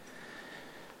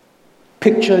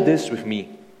Picture this with me.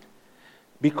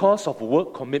 Because of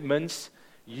work commitments,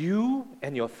 you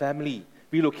and your family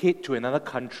relocate to another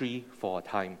country for a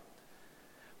time.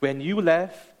 When you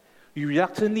left, you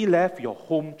reluctantly left your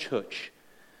home church,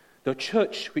 the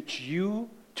church which you,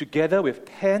 together with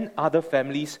 10 other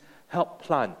families, helped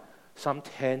plant some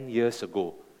 10 years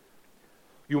ago.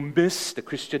 You miss the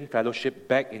Christian fellowship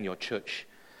back in your church.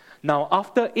 Now,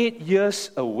 after 8 years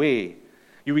away,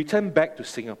 you return back to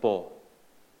Singapore.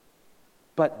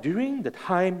 But during the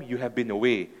time you have been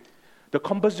away, the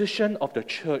composition of the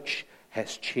church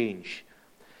has changed.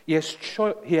 It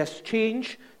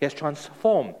has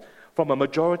transformed from a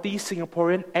majority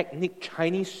Singaporean ethnic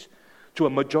Chinese to a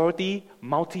majority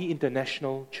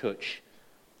multi-international church.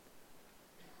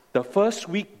 The first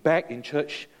week back in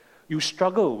church, you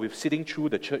struggle with sitting through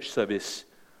the church service.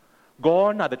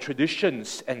 Gone are the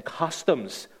traditions and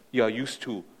customs you are used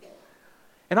to.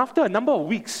 And after a number of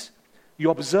weeks, you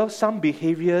observe some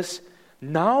behaviors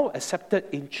now accepted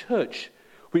in church,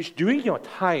 which during your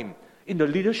time in the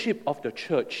leadership of the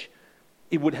church,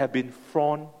 it would have been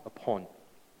frowned upon.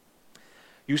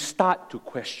 You start to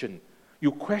question.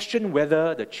 You question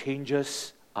whether the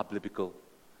changes are biblical.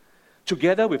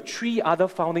 Together with 3 other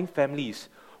founding families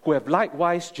who have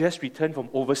likewise just returned from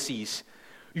overseas,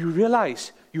 you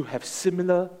realize you have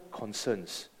similar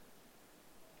concerns.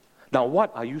 Now,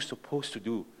 what are you supposed to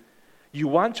do? You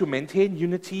want to maintain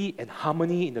unity and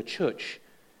harmony in the church,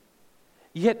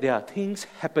 yet there are things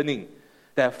happening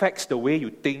that affects the way you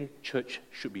think church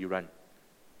should be run.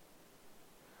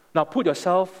 Now, put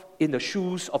yourself in the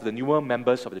shoes of the newer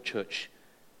members of the church.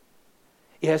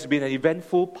 It has been an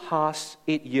eventful past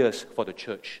 8 years for the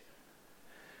church.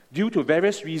 Due to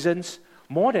various reasons,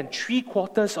 more than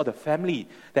 3/4 of the family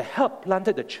that helped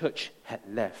planted the church had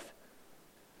left.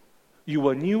 You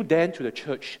were new then to the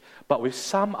church, but with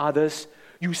some others,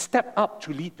 you stepped up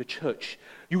to lead the church.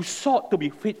 You sought to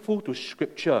be faithful to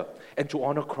Scripture and to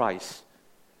honor Christ.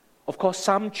 Of course,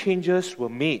 some changes were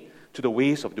made to the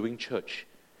ways of doing church.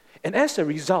 And as a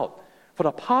result, for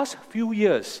the past few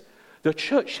years, the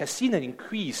church has seen an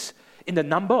increase in the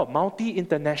number of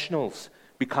multi-internationals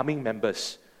becoming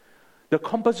members. The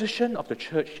composition of the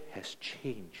church has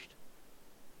changed.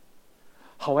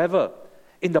 However,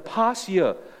 in the past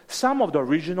year, some of the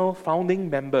original founding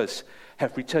members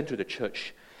have returned to the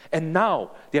church, and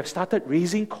now they have started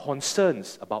raising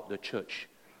concerns about the church.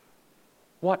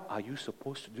 What are you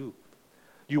supposed to do?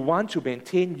 You want to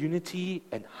maintain unity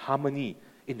and harmony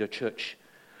in the church.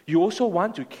 You also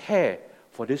want to care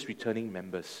for these returning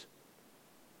members.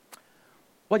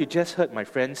 What you just heard, my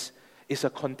friends, is a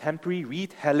contemporary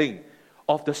retelling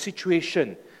of the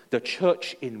situation the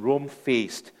church in Rome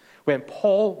faced when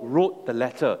Paul wrote the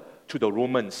letter to the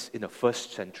Romans in the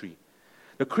 1st century.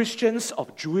 The Christians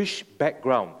of Jewish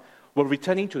background were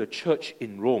returning to the church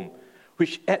in Rome,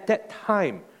 which at that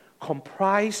time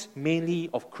comprised mainly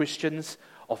of Christians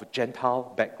of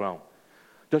Gentile background.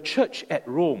 The church at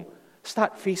Rome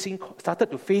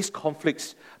started to face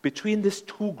conflicts between these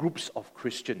 2 groups of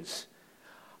Christians.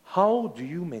 How do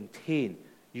you maintain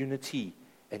unity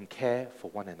and care for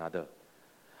one another?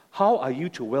 How are you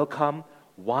to welcome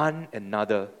one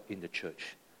another in the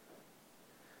church?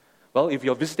 Well, if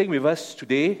you're visiting with us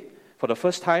today for the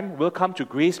first time, welcome to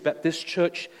Grace Baptist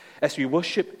Church as we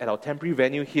worship at our temporary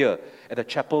venue here at the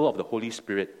Chapel of the Holy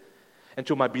Spirit. And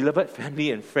to my beloved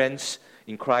family and friends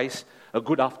in Christ, a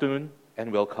good afternoon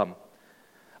and welcome.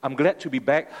 I'm glad to be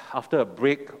back after a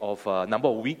break of a number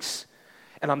of weeks,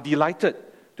 and I'm delighted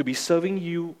to be serving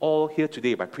you all here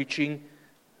today by preaching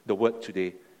the word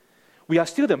today. We are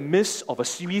still in the midst of a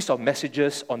series of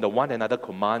messages on the one another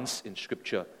commands in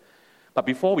Scripture. But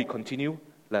before we continue,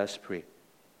 let us pray.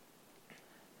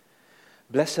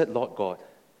 Blessed Lord God,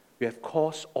 we have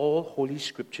caused all holy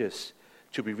Scriptures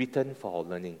to be written for our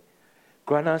learning.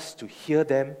 Grant us to hear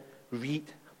them, read,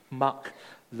 mark,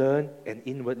 learn, and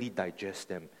inwardly digest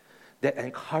them, that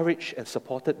encouraged and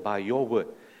supported by your word,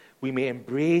 we may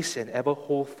embrace and ever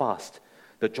hold fast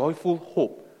the joyful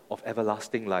hope of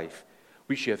everlasting life,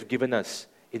 which you have given us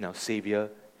in our Savior,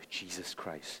 Jesus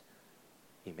Christ.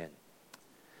 Amen.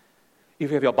 If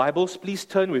you have your Bibles, please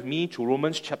turn with me to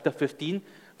Romans chapter 15,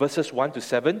 verses 1 to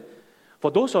 7.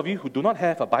 For those of you who do not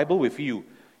have a Bible with you,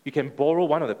 you can borrow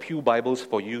one of the pew Bibles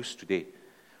for use today.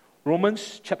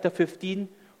 Romans chapter 15,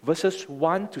 verses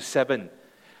 1 to 7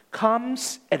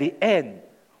 comes at the end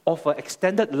of an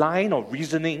extended line of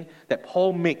reasoning that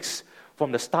Paul makes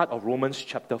from the start of Romans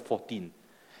chapter 14.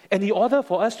 And in order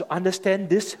for us to understand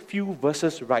these few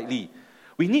verses rightly,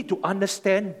 we need to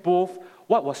understand both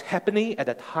what was happening at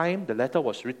the time the letter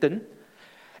was written,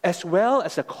 as well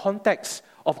as the context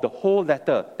of the whole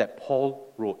letter that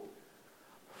Paul wrote.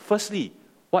 firstly,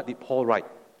 what did Paul write?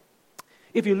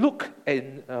 If you look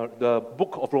in the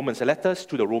book of Romans, the letters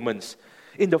to the Romans,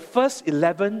 in the first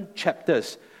 11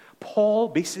 chapters, Paul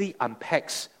basically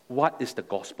unpacks what is the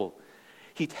gospel.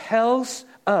 He tells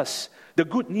us the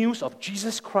good news of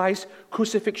Jesus Christ's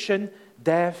crucifixion,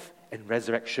 death, and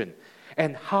resurrection,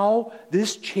 and how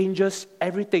this changes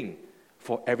everything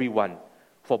for everyone,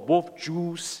 for both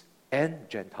Jews and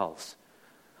Gentiles.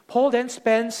 Paul then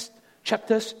spends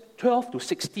chapters 12 to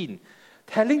 16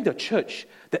 telling the church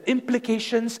the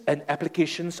implications and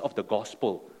applications of the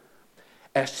gospel,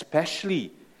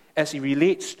 especially as it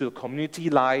relates to the community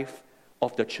life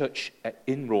of the church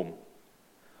in Rome.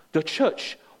 The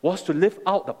church was to live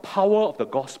out the power of the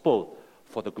gospel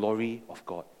for the glory of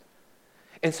God.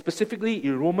 And specifically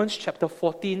in Romans chapter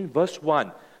 14, verse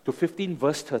 1 to 15,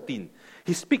 verse 13,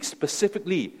 he speaks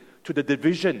specifically to the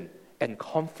division and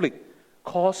conflict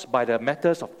caused by the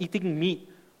matters of eating meat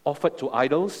offered to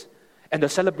idols and the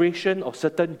celebration of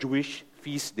certain Jewish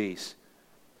feast days.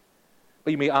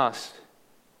 But you may ask,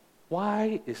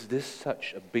 why is this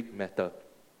such a big matter?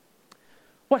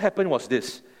 What happened was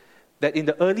this, that in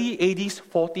the early AD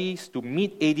 40s to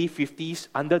mid AD 50s,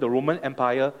 under the Roman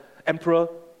Empire, Emperor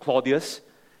Claudius,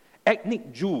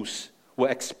 ethnic Jews were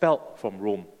expelled from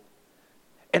Rome.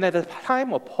 And at the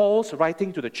time of Paul's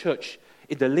writing to the church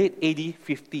in the late AD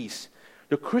 50s,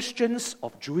 the Christians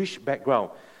of Jewish background,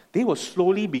 they were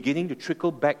slowly beginning to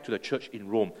trickle back to the church in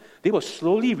Rome. They were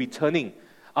slowly returning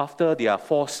after their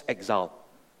forced exile.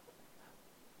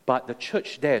 But the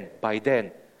church then, by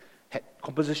then,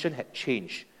 composition had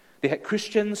changed. They had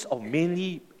Christians of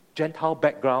mainly Gentile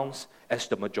backgrounds as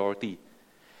the majority.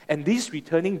 And these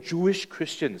returning Jewish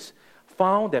Christians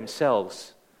found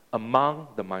themselves among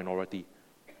the minority.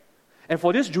 And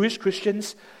for these Jewish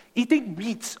Christians, eating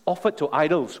meats offered to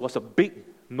idols was a big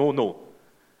no-no.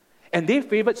 And they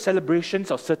favored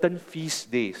celebrations of certain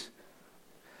feast days.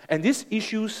 And these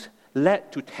issues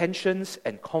led to tensions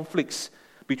and conflicts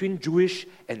between Jewish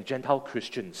and Gentile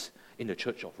Christians in the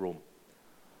Church of Rome.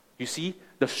 You see,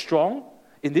 the strong,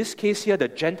 in this case here, the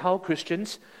Gentile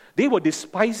Christians, they were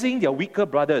despising their weaker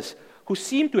brothers who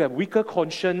seemed to have weaker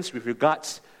conscience with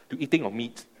regards to eating of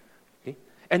meat. Okay?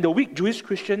 And the weak Jewish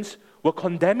Christians were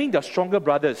condemning their stronger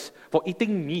brothers for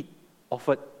eating meat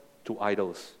offered to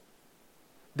idols.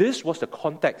 This was the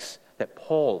context that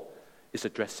Paul is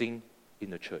addressing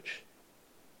in the church.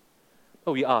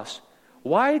 But we ask,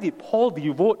 why did Paul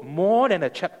devote more than a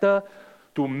chapter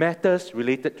to matters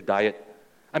related to diet?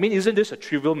 I mean, isn't this a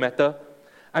trivial matter?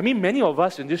 I mean, many of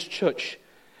us in this church,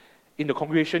 in the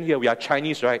congregation here, we are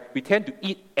Chinese, right? We tend to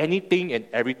eat anything and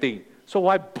everything. So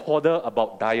why bother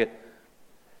about diet?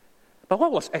 But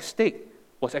what was at stake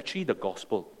was actually the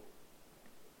gospel.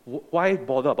 Why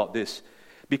bother about this?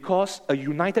 Because a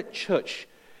united church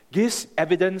gives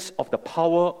evidence of the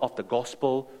power of the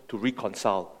gospel to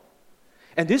reconcile.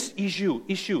 And this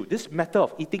issue, this matter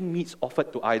of eating meats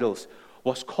offered to idols,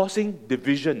 was causing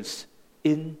divisions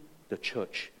in the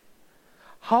church.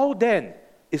 How then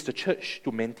is the church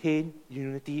to maintain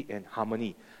unity and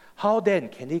harmony? How then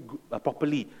can they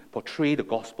properly portray the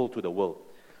gospel to the world?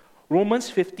 Romans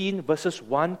 15 verses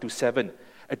 1 to 7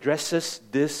 addresses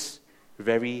this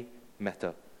very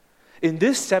matter. In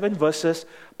these 7 verses,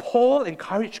 Paul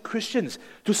encouraged Christians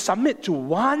to submit to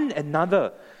one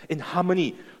another in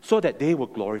harmony so that they will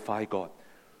glorify God.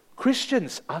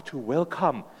 Christians are to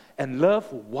welcome and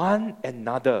love one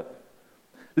another,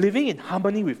 living in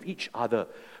harmony with each other,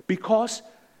 because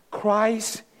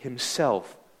Christ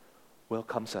himself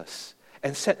welcomes us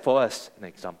and set for us an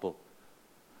example.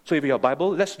 So if you have a Bible,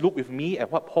 let's look with me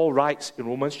at what Paul writes in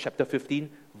Romans chapter 15,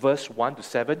 verse 1 to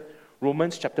 7.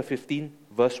 Romans chapter 15,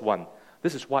 verse 1.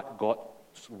 This is what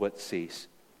God's word says.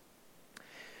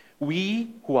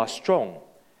 We who are strong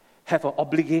have an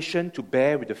obligation to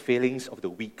bear with the failings of the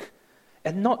weak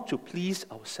and not to please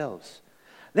ourselves.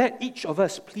 Let each of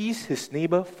us please his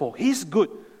neighbor for his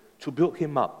good, to build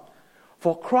him up.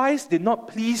 For Christ did not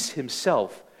please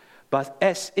himself, but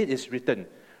as it is written,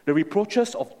 the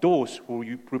reproaches of those who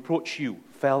reproach you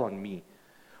fell on me.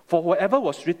 For whatever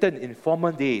was written in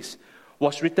former days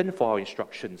was written for our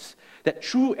instructions, that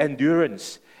through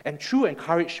endurance and through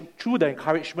the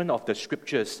encouragement of the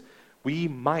Scriptures, we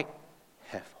might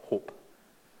have hope.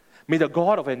 May the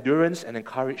God of endurance and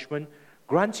encouragement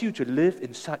grant you to live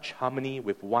in such harmony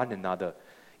with one another,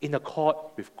 in accord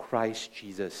with Christ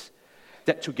Jesus,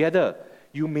 that together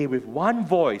you may with one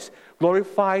voice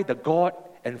glorify the God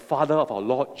and Father of our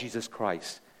Lord Jesus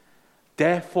Christ.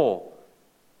 Therefore,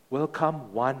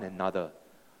 welcome one another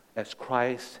as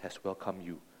Christ has welcomed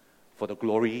you, for the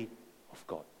glory of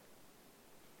God.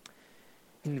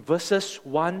 In verses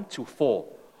 1 to 4,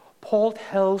 Paul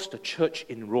tells the church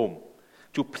in Rome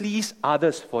to please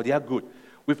others for their good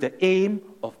with the aim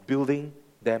of building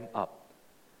them up.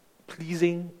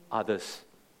 Pleasing others.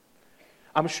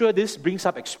 I'm sure this brings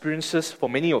up experiences for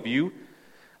many of you.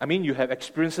 I mean, you have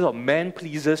experiences of man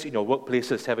pleasers in your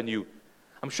workplaces, haven't you?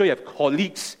 I'm sure you have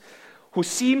colleagues who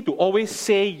seem to always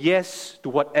say yes to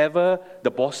whatever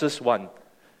the bosses want.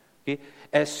 Okay?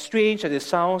 As strange as it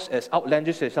sounds, as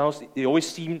outlandish as it sounds, they always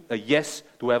seem a yes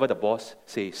to whatever the boss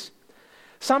says.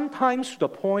 Sometimes to the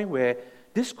point where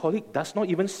this colleague does not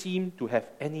even seem to have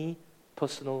any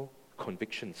personal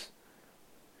convictions.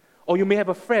 Or you may have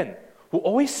a friend who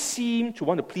always seems to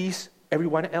want to please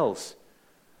everyone else.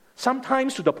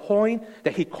 Sometimes to the point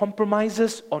that he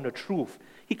compromises on the truth.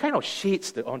 He kind of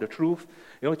shades on the truth,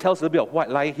 tells a little bit of white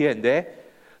lie here and there,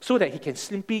 so that he can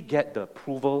simply get the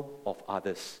approval of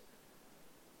others.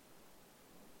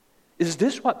 Is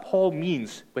this what Paul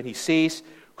means when he says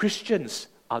Christians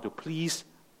are to please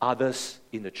others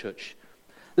in the church?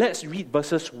 Let's read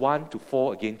verses 1 to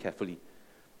 4 again carefully.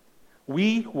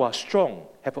 We who are strong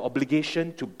have an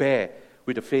obligation to bear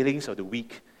with the failings of the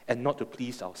weak and not to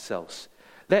please ourselves.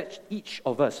 Let each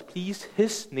of us please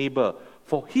his neighbor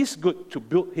for his good, to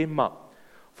build him up.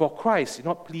 For Christ did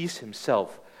not please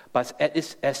himself, but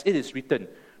as it is written,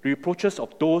 the reproaches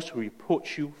of those who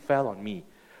reproach you fell on me.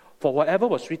 For whatever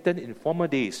was written in former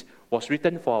days was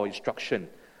written for our instruction,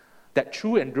 that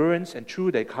through endurance and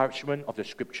through the encouragement of the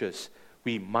Scriptures,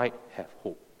 we might have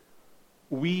hope.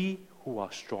 We who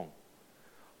are strong.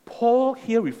 Paul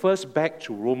here refers back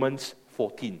to Romans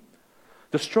 14.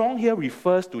 The strong here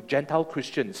refers to Gentile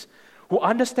Christians who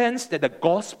understands that the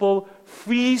gospel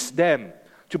frees them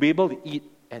to be able to eat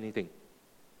anything.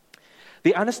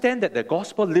 They understand that the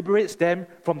gospel liberates them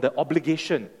from the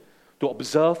obligation to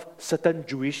observe certain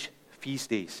Jewish feast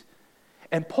days.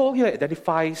 And Paul here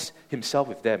identifies himself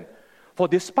with them. For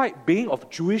despite being of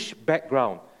Jewish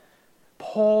background,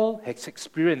 Paul has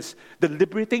experienced the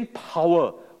liberating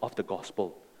power of the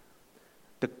gospel.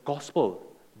 The gospel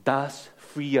does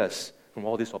free us from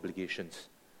all these obligations.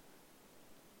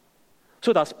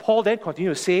 So does Paul then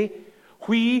continue to say,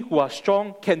 we who are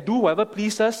strong can do whatever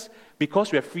pleases us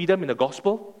because we have freedom in the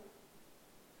gospel?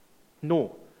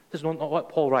 No, this is not what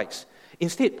Paul writes.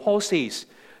 Instead, Paul says,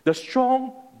 the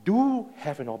strong do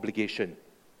have an obligation.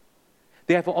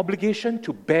 They have an obligation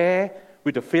to bear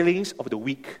with the failings of the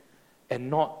weak and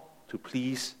not to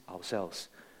please ourselves.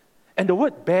 And the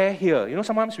word bear here,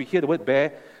 sometimes we hear the word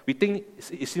bear, we think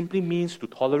it simply means to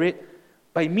tolerate,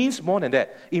 but it means more than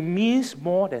that. It means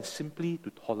more than simply to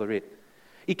tolerate.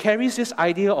 It carries this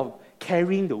idea of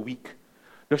carrying the weak.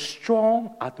 The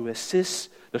strong are to assist,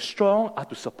 the strong are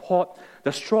to support,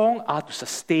 the strong are to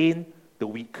sustain the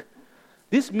weak.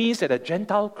 This means that the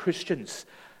Gentile Christians,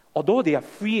 although they are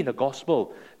free in the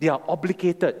gospel, they are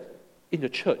obligated in the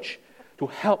church to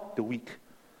help the weak.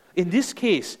 In this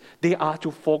case, they are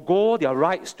to forego their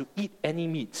rights to eat any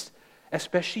meats,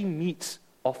 especially meats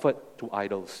offered to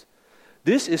idols.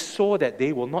 This is so that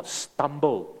they will not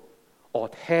stumble or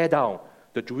tear down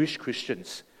the Jewish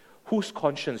Christians whose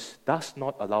conscience does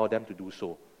not allow them to do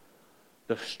so.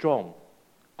 The strong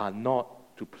are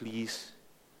not to please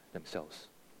themselves.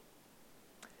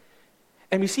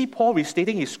 And we see Paul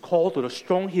restating his call to the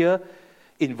strong here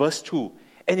in verse 2.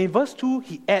 And in verse 2,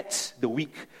 he adds the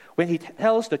weak when he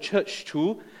tells the church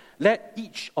to let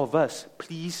each of us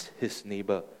please his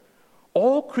neighbor.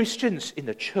 All Christians in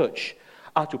the church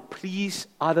are to please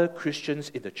other Christians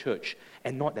in the church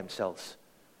and not themselves.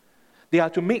 They are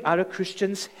to make other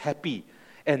Christians happy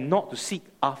and not to seek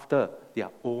after their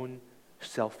own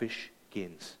selfish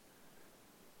gains.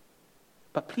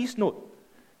 But please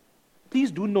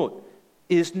do note,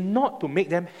 it is not to make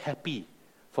them happy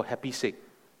for happy sake.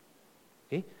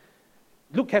 Okay?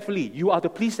 Look carefully, you are to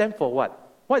please them for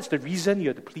what? What's the reason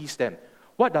you are to please them?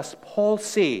 What does Paul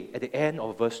say at the end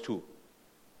of verse 2?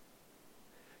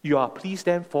 You are pleased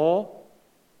them for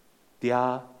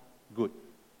their good.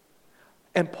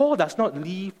 And Paul does not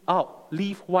leave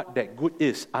what that good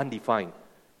is undefined.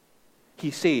 He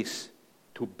says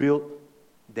to build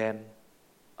them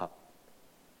up.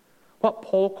 What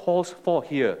Paul calls for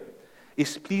here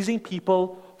is pleasing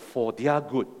people for their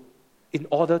good in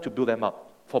order to build them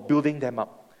up, for building them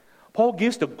up. Paul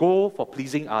gives the goal for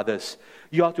pleasing others.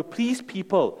 You are to please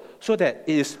people so that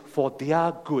it is for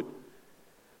their good.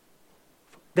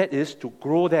 That is to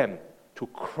grow them to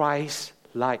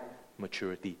Christ-like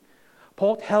maturity.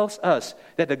 Paul tells us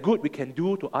that the good we can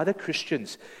do to other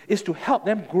Christians is to help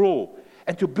them grow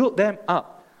and to build them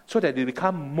up so that they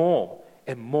become more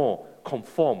and more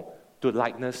conformed to the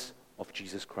likeness of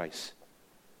Jesus Christ.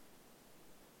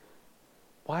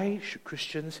 Why should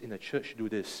Christians in the church do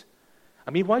this?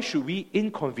 I mean, why should we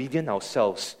inconvenience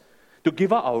ourselves to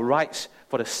give up our rights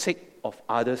for the sake of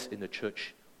others in the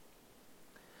church?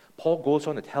 Paul goes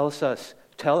on to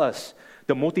tell us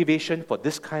the motivation for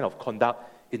this kind of conduct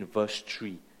in verse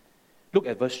 3. Look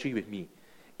at verse 3 with me.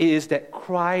 It is that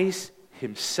Christ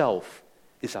himself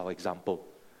is our example.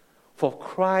 For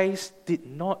Christ did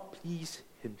not please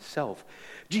himself.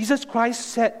 Jesus Christ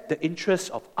set the interests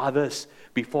of others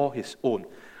before his own.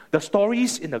 The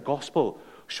stories in the gospel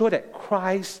show that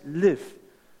Christ lived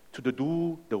to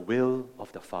do the will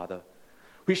of the Father,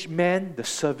 which meant the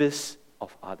service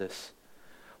of others.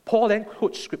 Paul then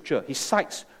quotes scripture. He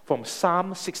cites from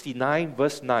Psalm 69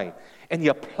 verse 9, and he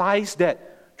applies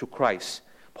that to Christ.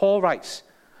 Paul writes,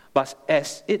 "But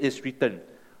as it is written,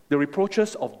 the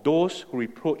reproaches of those who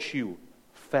reproach you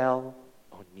fell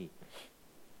on me."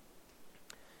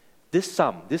 This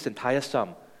entire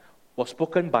psalm, was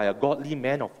spoken by a godly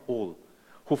man of old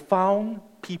who found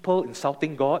people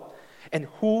insulting God and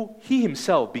who he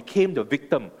himself became the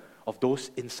victim of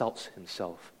those insults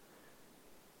himself.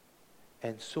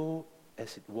 And so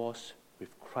as it was with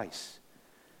Christ.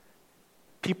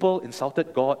 People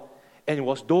insulted God, and it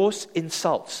was those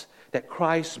insults that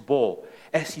Christ bore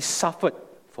as he suffered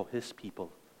for his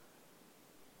people.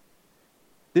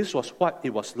 This was what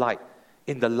it was like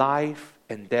in the life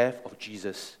and death of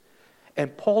Jesus.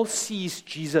 And Paul sees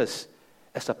Jesus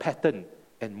as a pattern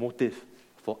and motive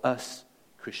for us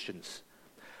Christians.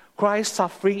 Christ's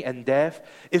suffering and death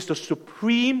is the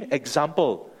supreme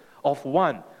example of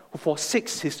one who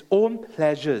forsakes his own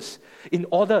pleasures in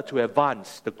order to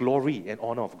advance the glory and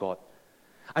honor of God.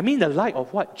 I mean, in the light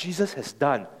of what Jesus has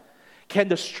done, can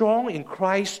the strong in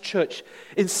Christ's church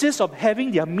insist on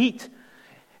having their meat,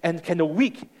 and can the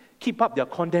weak keep up their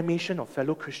condemnation of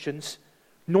fellow Christians?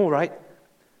 No, right?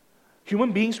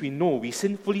 Human beings, we know, we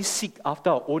sinfully seek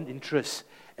after our own interests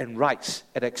and rights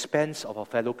at the expense of our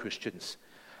fellow Christians.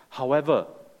 However,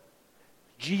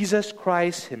 Jesus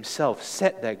Christ himself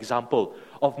set the example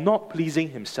of not pleasing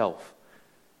himself,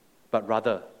 but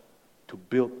rather to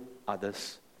build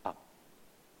others up.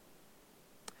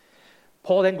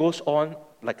 Paul then goes on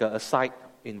like an aside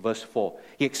in verse 4.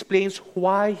 He explains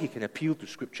why he can appeal to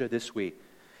Scripture this way.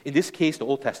 In this case, the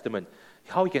Old Testament.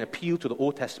 How he can appeal to the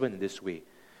Old Testament in this way.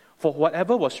 For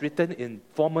whatever was written in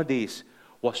former days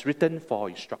was written for our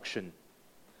instruction.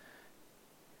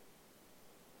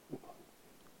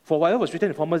 For whatever was written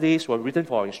in former days was written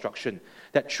for our instruction,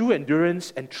 that through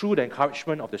endurance and through the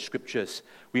encouragement of the Scriptures,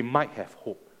 we might have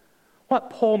hope. What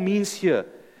Paul means here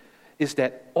is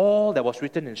that all that was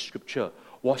written in Scripture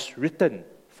was written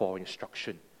for our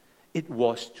instruction. It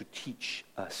was to teach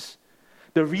us.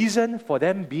 The reason for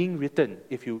them being written,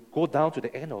 if you go down to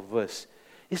the end of verse,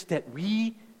 is that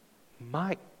we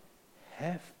might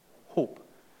have hope.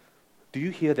 Do you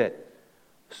hear that?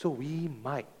 So we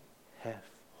might have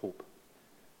hope.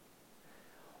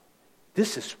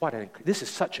 This is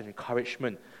such an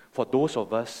encouragement for those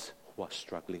of us who are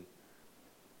struggling.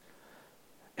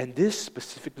 And this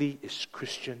specifically is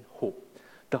Christian hope.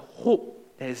 The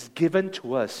hope that is given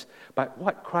to us by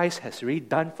what Christ has already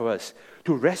done for us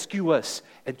to rescue us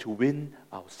and to win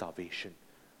our salvation.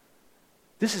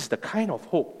 This is the kind of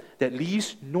hope that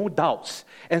leaves no doubts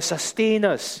and sustains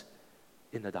us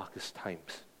in the darkest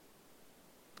times.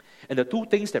 And the two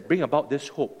things that bring about this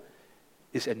hope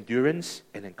is endurance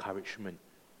and encouragement,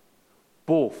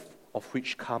 both of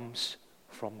which comes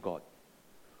from God.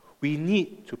 We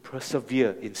need to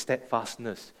persevere in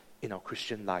steadfastness in our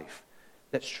Christian life.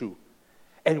 That's true.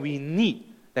 And we need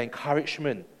the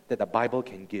encouragement that the Bible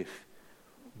can give.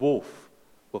 Both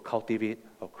will cultivate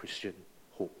our Christian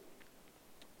hope.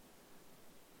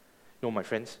 You know, my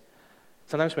friends,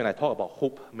 sometimes when I talk about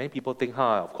hope, many people think,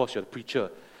 of course you're the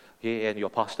preacher, okay, and you're a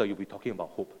pastor, you'll be talking about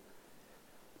hope.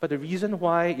 But the reason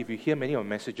why, if you hear many of my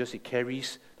messages, it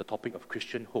carries the topic of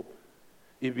Christian hope,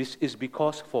 is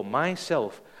because for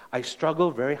myself, I struggle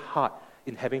very hard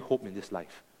in having hope in this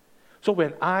life. So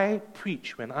when I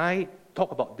preach, when I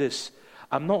talk about this,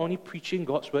 I'm not only preaching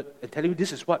God's word and telling you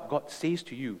this is what God says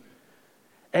to you.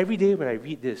 Every day when I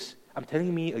read this, I'm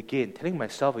telling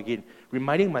myself again,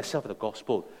 reminding myself of the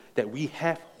gospel that we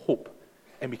have hope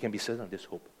and we can be certain of this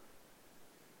hope.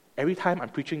 Every time I'm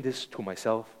preaching this to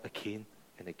myself again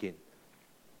and again.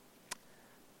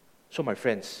 So my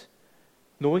friends,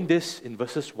 knowing this in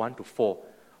verses 1 to 4,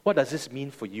 what does this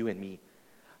mean for you and me?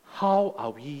 How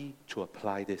are we to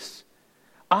apply this?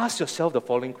 Ask yourself the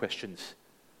following questions.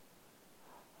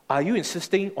 Are you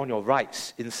insisting on your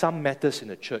rights in some matters in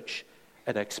the church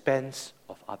at the expense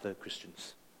of other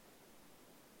Christians?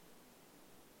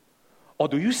 Or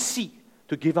do you seek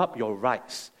to give up your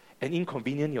rights and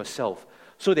inconvenience yourself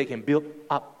so they can build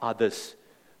up others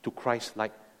to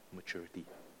Christ-like maturity.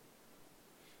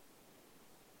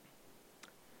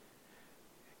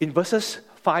 In verses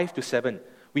 5 to 7,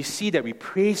 we see that we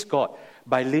praise God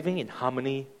by living in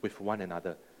harmony with one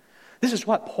another. This is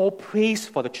what Paul prays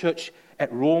for the church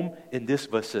at Rome in these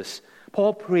verses.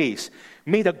 Paul prays,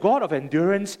 "May the God of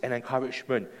endurance and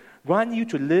encouragement grant you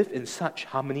to live in such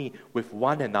harmony with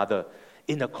one another,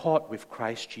 in accord with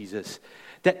Christ Jesus,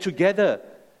 that together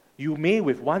you may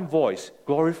with one voice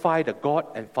glorify the God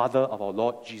and Father of our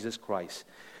Lord Jesus Christ.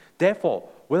 Therefore,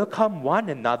 welcome one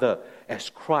another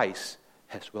as Christ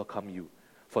has welcomed you,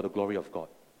 for the glory of God."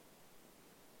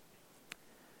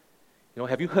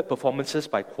 Have you heard performances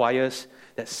by choirs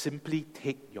that simply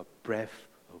take your breath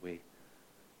away?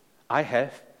 I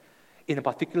have.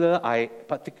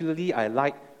 Particularly, I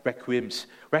like requiems.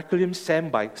 Requiems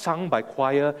sung by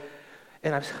choir,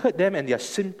 and I've heard them, and they are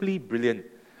simply brilliant.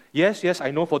 Yes, I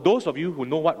know. For those of you who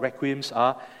know what requiems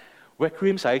are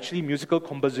actually musical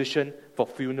composition for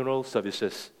funeral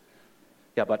services.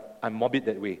 Yeah, but I'm morbid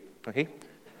that way. Okay.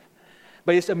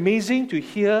 But it's amazing to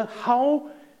hear how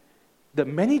the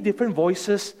many different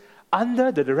voices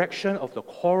under the direction of the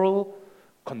choral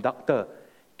conductor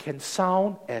can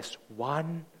sound as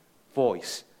one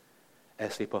voice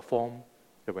as they perform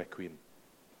the requiem.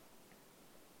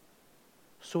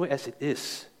 So as it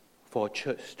is for a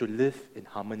church to live in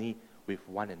harmony with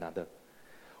one another,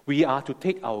 we are to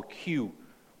take our cue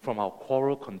from our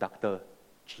choral conductor,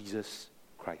 Jesus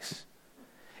Christ.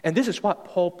 And this is what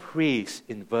Paul prays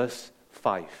in verse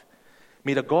 5.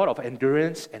 "May the God of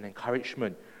endurance and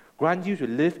encouragement grant you to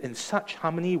live in such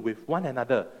harmony with one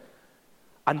another."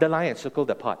 Underline and circle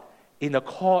the part. In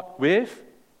accord with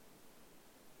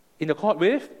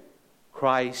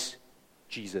Christ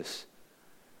Jesus.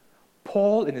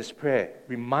 Paul, in his prayer,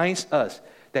 reminds us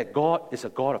that God is a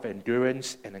God of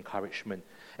endurance and encouragement.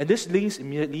 And this links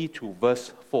immediately to verse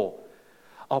 4.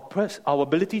 Our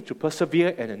ability to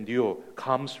persevere and endure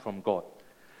comes from God.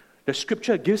 The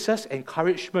Scripture gives us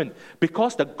encouragement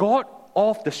because the God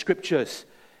of the Scriptures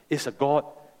is a God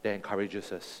that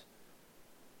encourages us.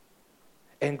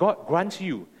 And God grants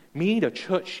you, me, the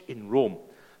church in Rome,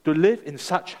 to live in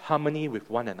such harmony with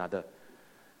one another.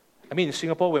 I mean, in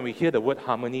Singapore, when we hear the word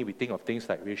harmony, we think of things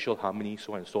like racial harmony,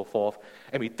 so on and so forth,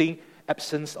 and we think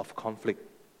absence of conflict.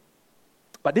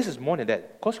 But this is more than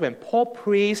that. Because when Paul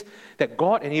prays that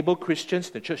God enable Christians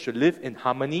in the church to live in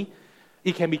harmony,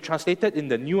 it can be translated in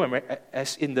the New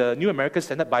American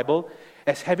Standard Bible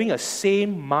as having a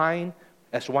same mind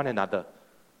as one another.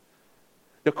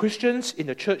 The Christians in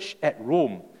the church at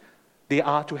Rome, they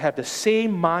are to have the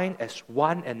same mind as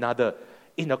one another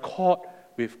in accord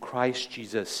with Christ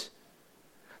Jesus.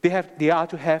 They are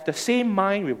to have the same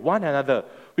mind with one another,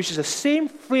 which is the same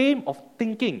frame of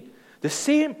thinking, the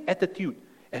same attitude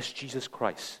as Jesus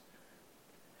Christ.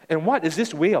 And what is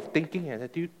this way of thinking and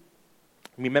attitude?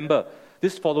 Remember,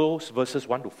 this follows verses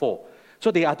 1 to 4.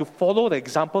 So they are to follow the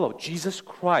example of Jesus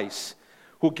Christ,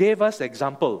 who gave us the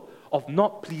example of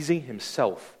not pleasing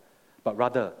himself, but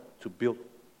rather to build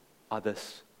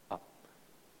others up.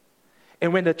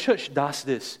 And when the church does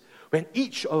this, when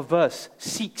each of us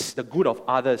seeks the good of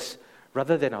others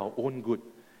rather than our own good,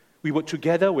 we would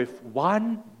together with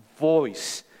one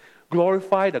voice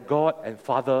glorify the God and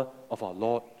Father of our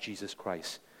Lord Jesus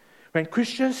Christ. When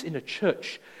Christians in the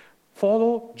church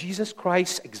follow Jesus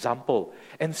Christ's example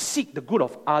and seek the good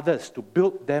of others to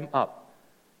build them up,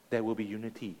 there will be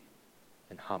unity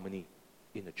and harmony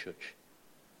in the church.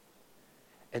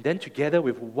 And then together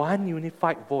with one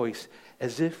unified voice,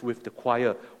 as if with the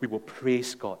choir, we will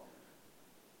praise God.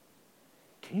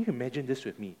 Can you imagine this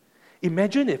with me?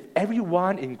 Imagine if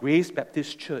everyone in Grace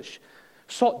Baptist Church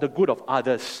sought the good of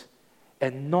others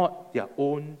and not their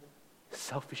own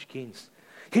selfish gains.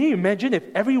 Can you imagine if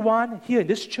everyone here in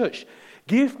this church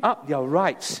gave up their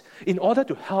rights in order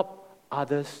to help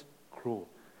others grow?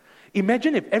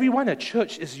 Imagine if everyone at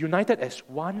church is united as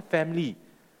one family,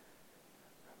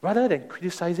 rather than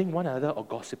criticizing one another or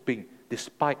gossiping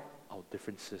despite our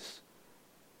differences.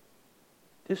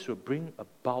 This will bring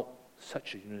about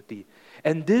such a unity.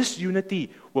 And this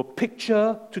unity will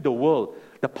picture to the world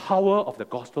the power of the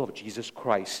gospel of Jesus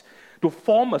Christ to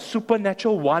form a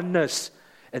supernatural oneness.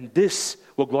 And this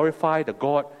will glorify the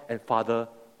God and Father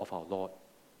of our Lord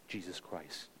Jesus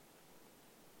Christ.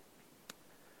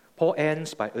 Paul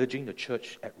ends by urging the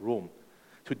church at Rome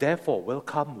to therefore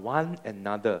welcome one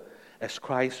another as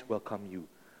Christ welcomed you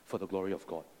for the glory of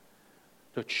God.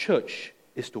 The church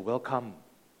is to welcome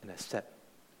and accept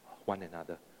one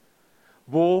another,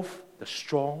 both the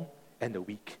strong and the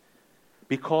weak,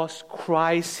 because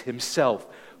Christ himself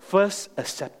first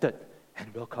accepted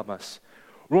and welcomed us.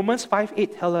 Romans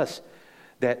 5:8 tells us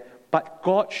but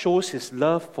God shows his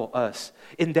love for us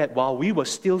in that while we were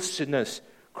still sinners,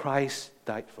 Christ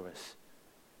died for us.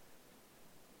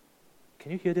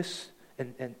 Can you hear this?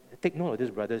 And take note of this,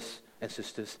 brothers and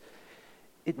sisters.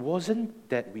 It wasn't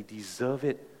that we deserve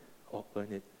it or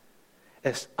earn it.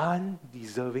 As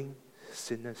undeserving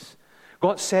sinners,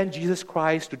 God sent Jesus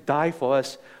Christ to die for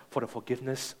us for the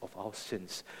forgiveness of our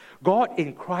sins. God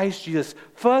in Christ Jesus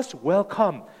first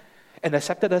welcomed and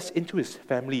accepted us into his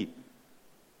family,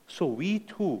 so we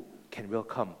too can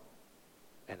welcome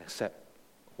and accept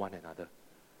one another.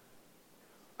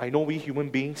 I know we human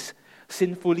beings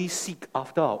sinfully seek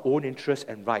after our own interests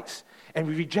and rights, and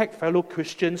we reject fellow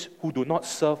Christians who do not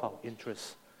serve our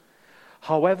interests.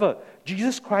 However,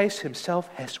 Jesus Christ himself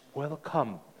has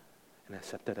welcomed and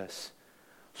accepted us,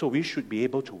 so we should be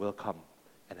able to welcome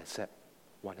and accept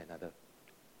one another.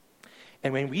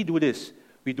 And when we do this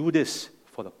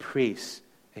for the praise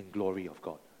and glory of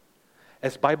God.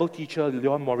 As Bible teacher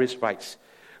Leon Morris writes,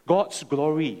 God's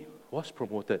glory was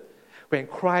promoted when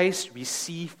Christ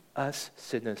received us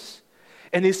sinners,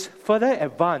 and is further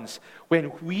advanced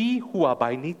when we who are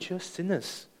by nature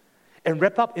sinners and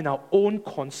wrapped up in our own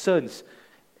concerns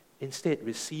instead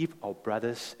receive our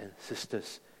brothers and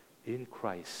sisters in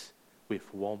Christ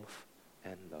with warmth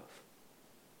and love.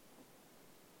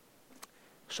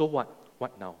 So what?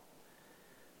 What now?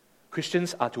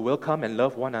 Christians are to welcome and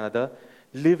love one another,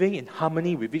 living in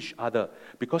harmony with each other,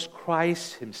 because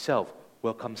Christ himself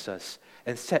welcomes us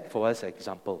and set for us an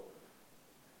example.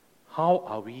 How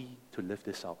are we to live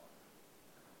this out?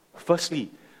 Firstly,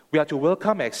 we are to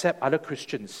welcome and accept other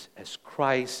Christians as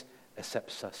Christ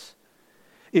accepts us.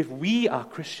 If we are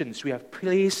Christians, we have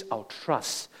placed our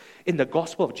trust in the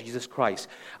gospel of Jesus Christ.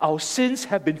 Our sins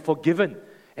have been forgiven,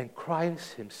 and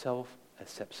Christ himself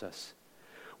accepts us.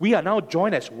 We are now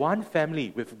joined as one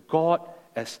family with God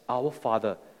as our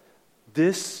Father.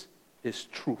 This is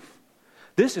truth.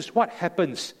 This is what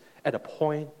happens at the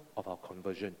point of our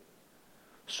conversion.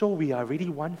 So we are really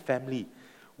one family.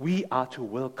 We are to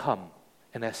welcome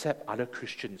and accept other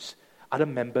Christians, other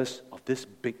members of this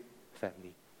big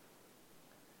family.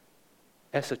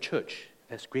 As a church,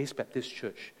 as Grace Baptist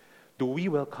Church, do we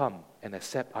welcome and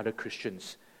accept other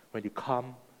Christians when you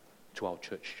come to our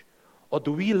church? Or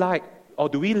do we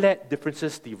let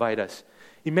differences divide us?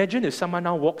 Imagine if someone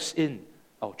now walks in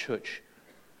our church.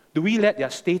 Do we let their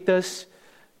status,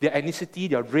 their ethnicity,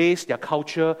 their race, their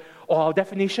culture, or our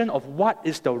definition of what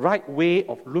is the right way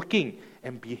of looking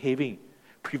and behaving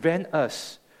prevent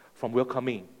us from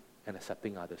welcoming and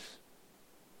accepting others?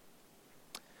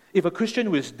 If a Christian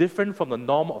who is different from the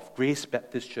norm of Grace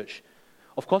Baptist Church,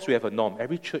 of course we have a norm.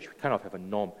 Every church we kind of have a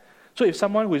norm. So if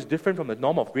someone who is different from the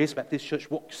norm of Grace Baptist Church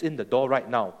walks in the door right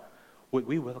now, would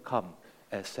we welcome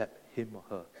and accept him or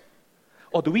her?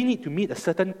 Or do we need to meet a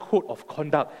certain code of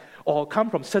conduct or come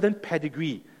from certain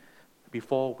pedigree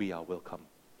before we are welcome?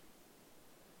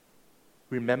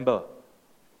 Remember,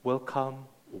 welcome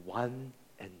one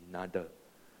another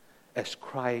as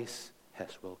Christ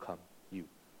has welcomed you.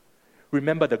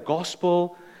 Remember the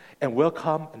gospel and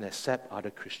welcome and accept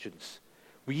other Christians.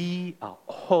 We are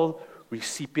all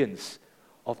recipients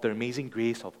of the amazing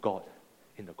grace of God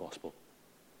in the gospel.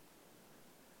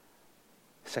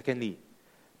 Secondly,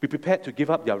 be prepared to give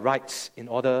up your rights in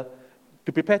order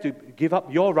to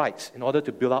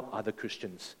build up other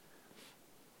Christians.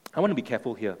 I want to be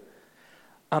careful here.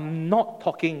 I'm not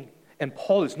talking, and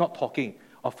Paul is not talking,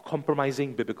 of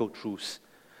compromising biblical truths.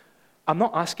 I'm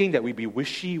not asking that we be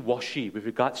wishy-washy with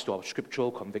regards to our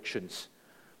scriptural convictions.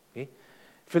 Okay?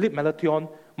 Philip Melanchthon,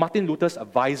 Martin Luther's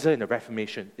advisor in the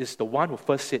Reformation, is the one who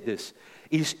first said this.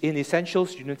 Is in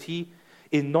essentials, unity;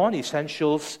 in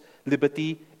non-essentials,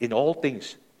 liberty; in all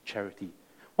things, charity.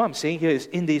 What I'm saying here is,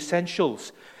 in the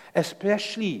essentials,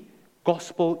 especially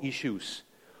gospel issues,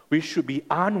 we should be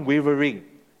unwavering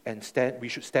and we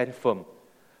should stand firm.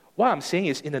 What I'm saying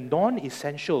is, in the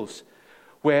non-essentials,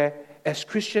 where as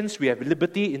Christians we have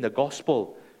liberty in the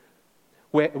gospel,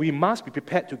 where we must be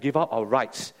prepared to give up our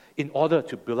rights in order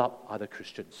to build up other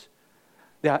Christians.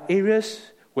 There are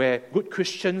areas where good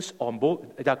Christians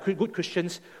good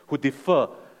Christians who differ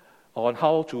on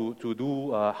how to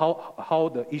do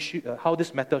how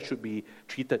this matter should be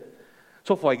treated.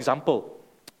 So, for example,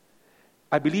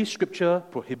 I believe Scripture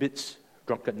prohibits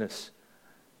drunkenness.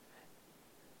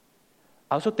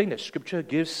 I also think that Scripture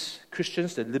gives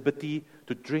Christians the liberty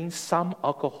to drink some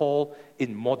alcohol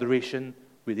in moderation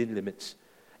within limits.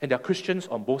 And there are Christians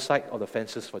on both sides of the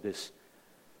fences for this.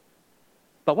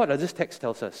 But what does this text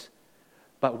tell us?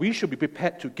 But we should be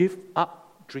prepared to give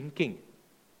up drinking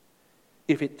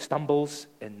if it stumbles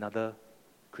another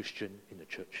Christian in the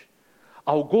church.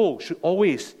 Our goal should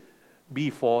always be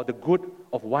for the good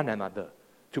of one another,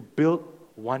 to build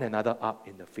one another up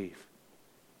in the faith.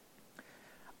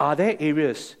 Are there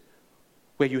areas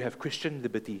where you have Christian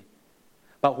liberty,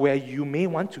 but where you may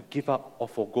want to give up or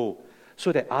forgo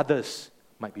so that others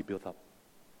might be built up?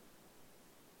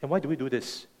 And why do we do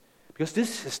this? Because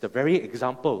this is the very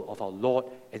example of our Lord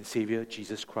and Savior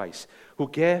Jesus Christ, who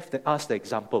gave us the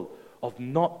example of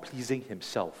not pleasing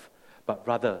himself, but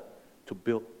rather to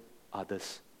build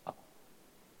others up.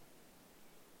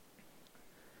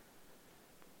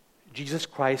 Jesus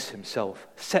Christ himself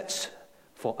sets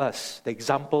for us the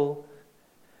example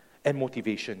and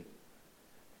motivation.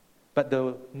 But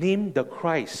the name, the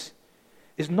Christ,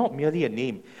 is not merely a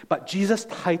name, but Jesus'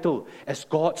 title as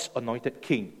God's anointed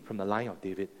king from the line of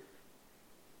David.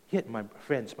 Yet, my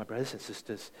friends, my brothers and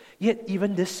sisters, yet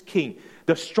even this king,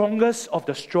 the strongest of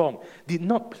the strong, did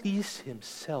not please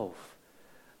himself,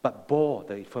 but bore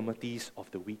the infirmities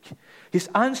of the weak. His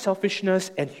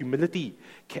unselfishness and humility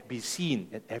can be seen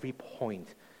at every point,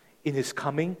 in his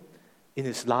coming, in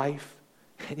his life,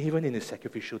 and even in his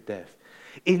sacrificial death.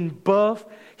 In birth,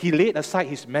 he laid aside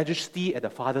his majesty at the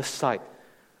Father's side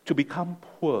to become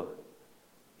poor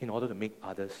in order to make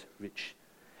others rich.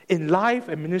 In life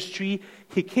and ministry,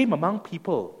 he came among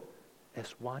people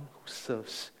as one who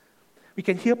serves. We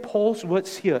can hear Paul's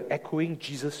words here echoing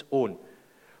Jesus' own.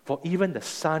 For even the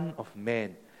Son of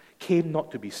Man came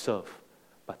not to be served,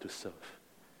 but to serve.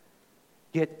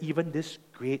 Yet even this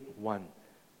great one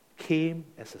came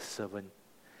as a servant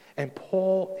and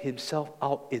poured himself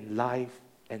out in life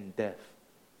and death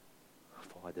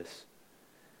for others.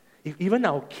 If even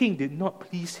our King did not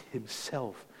please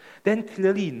himself, then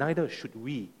clearly neither should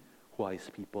we who are his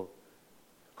people.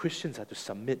 Christians are to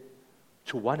submit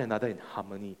to one another in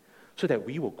harmony so that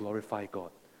we will glorify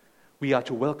God. We are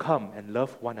to welcome and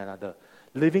love one another,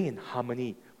 living in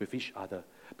harmony with each other,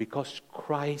 because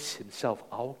Christ himself,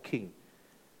 our King,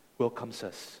 welcomes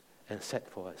us and set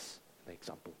for us an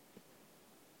example.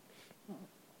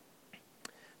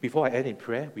 Before I end in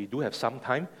prayer, we do have some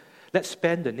time. Let's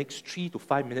spend the next 3 to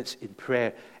 5 minutes in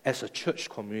prayer as a church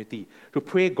community to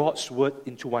pray God's word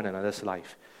into one another's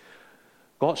life.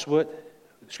 God's word,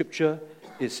 Scripture,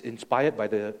 is inspired by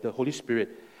the Holy Spirit.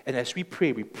 And as we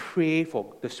pray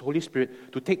for the Holy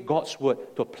Spirit to take God's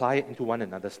word to apply it into one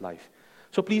another's life.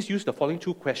 So please use the following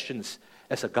 2 questions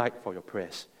as a guide for your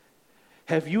prayers.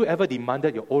 Have you ever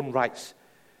demanded your own rights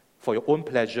for your own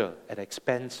pleasure at the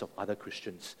expense of other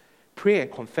Christians? Pray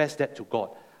and confess that to God,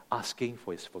 asking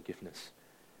for his forgiveness.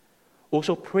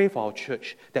 Also pray for our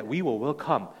church that we will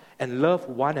welcome and love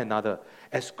one another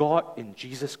as God in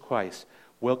Jesus Christ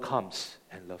welcomes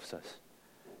and loves us.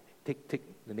 Take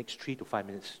the next 3 to 5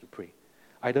 minutes to pray,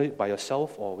 either by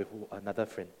yourself or with another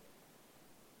friend.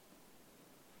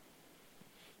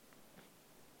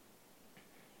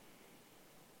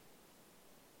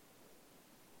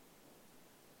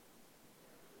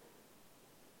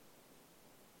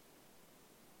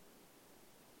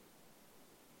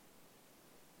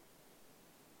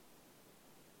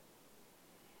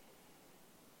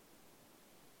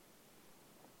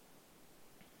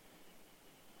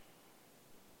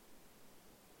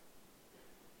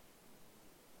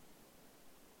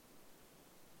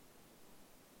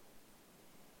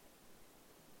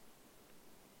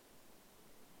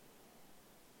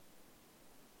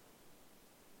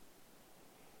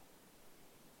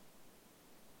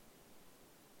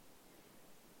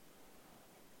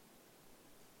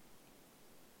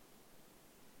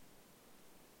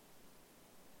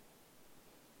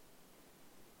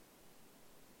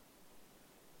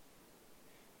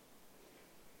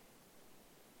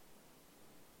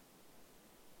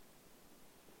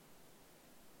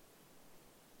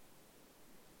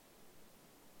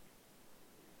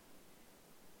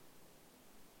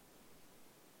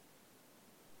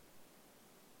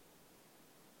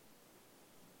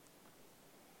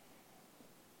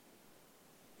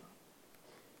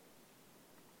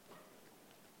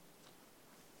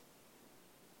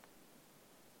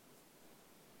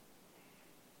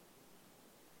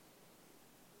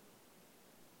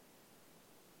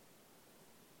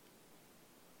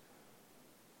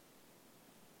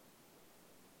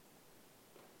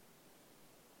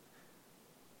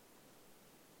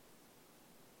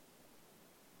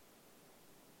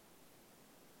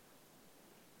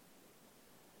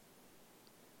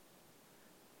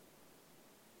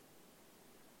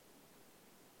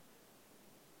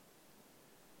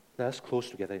 Let us close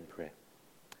together in prayer.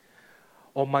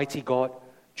 Almighty God,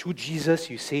 through Jesus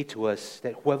you say to us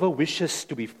that whoever wishes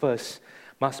to be first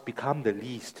must become the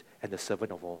least and the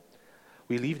servant of all.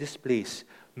 We leave this place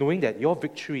knowing that your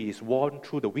victory is won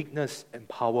through the weakness and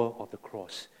power of the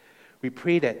cross. We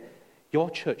pray that your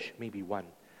church may be one.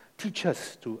 Teach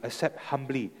us to accept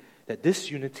humbly that this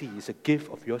unity is a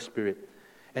gift of your Spirit,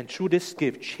 and through this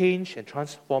gift, change and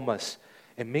transform us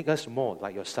and make us more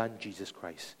like your Son, Jesus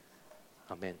Christ.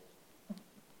 Amen.